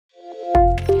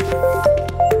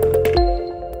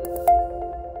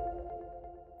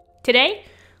Today,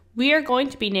 we are going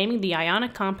to be naming the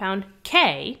ionic compound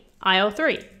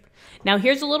KIO3. Now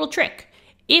here's a little trick.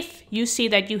 If you see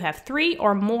that you have 3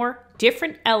 or more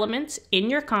different elements in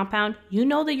your compound, you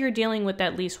know that you're dealing with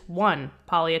at least one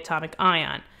polyatomic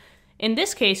ion. In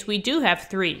this case, we do have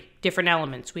 3 different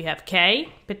elements. We have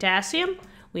K, potassium,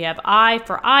 we have I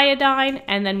for iodine,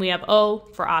 and then we have O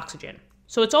for oxygen.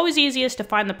 So it's always easiest to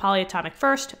find the polyatomic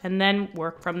first and then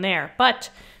work from there. But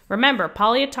remember,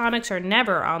 polyatomics are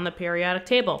never on the periodic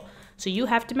table, so you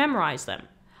have to memorize them.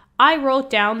 I wrote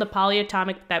down the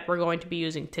polyatomic that we're going to be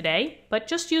using today, but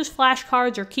just use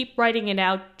flashcards or keep writing it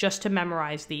out just to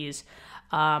memorize these.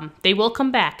 They will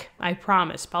come back, I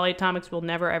promise. Polyatomics will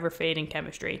never ever fade in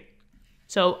chemistry.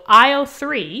 So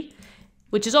IO3,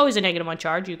 which is always a -1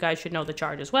 charge, you guys should know the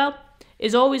charge as well,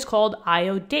 is always called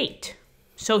iodate.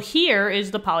 So here is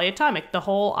the polyatomic, the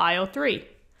whole IO3.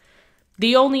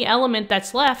 The only element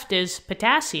that's left is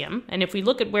potassium, and if we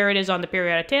look at where it is on the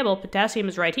periodic table, potassium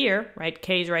is right here, right?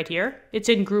 K is right here. It's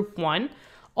in group 1.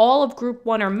 All of group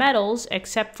 1 are metals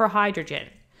except for hydrogen.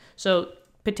 So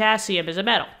potassium is a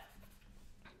metal.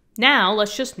 Now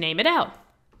let's just name it out.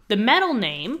 The metal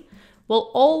name will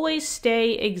always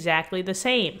stay exactly the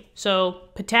same. So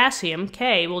potassium,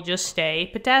 K, will just stay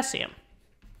potassium.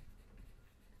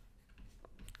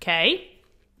 Okay?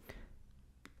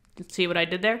 Let's see what I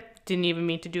did there? Didn't even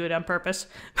mean to do it on purpose.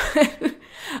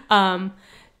 Then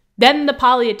the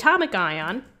polyatomic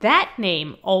ion, that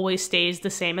name always stays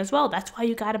the same as well. That's why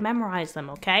you got to memorize them,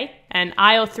 okay? And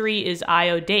IO3 is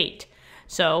iodate.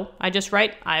 So I just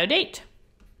write iodate.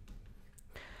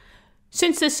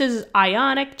 Since this is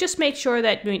ionic, just make sure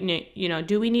that,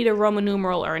 do we need a Roman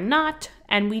numeral or not?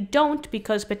 And we don't,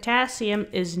 because potassium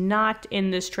is not in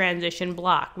this transition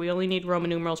block. We only need Roman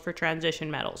numerals for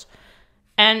transition metals.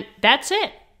 And that's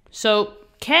it. So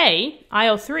K,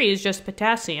 IO3, is just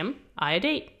potassium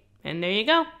iodate. And there you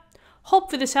go.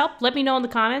 Hope for this helped. Let me know in the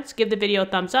comments. Give the video a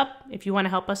thumbs up. If you want to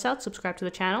help us out, subscribe to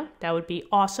the channel. That would be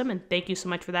awesome, and thank you so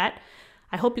much for that.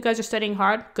 I hope you guys are studying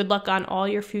hard. Good luck on all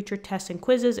your future tests and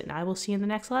quizzes, and I will see you in the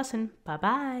next lesson.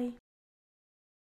 Bye-bye.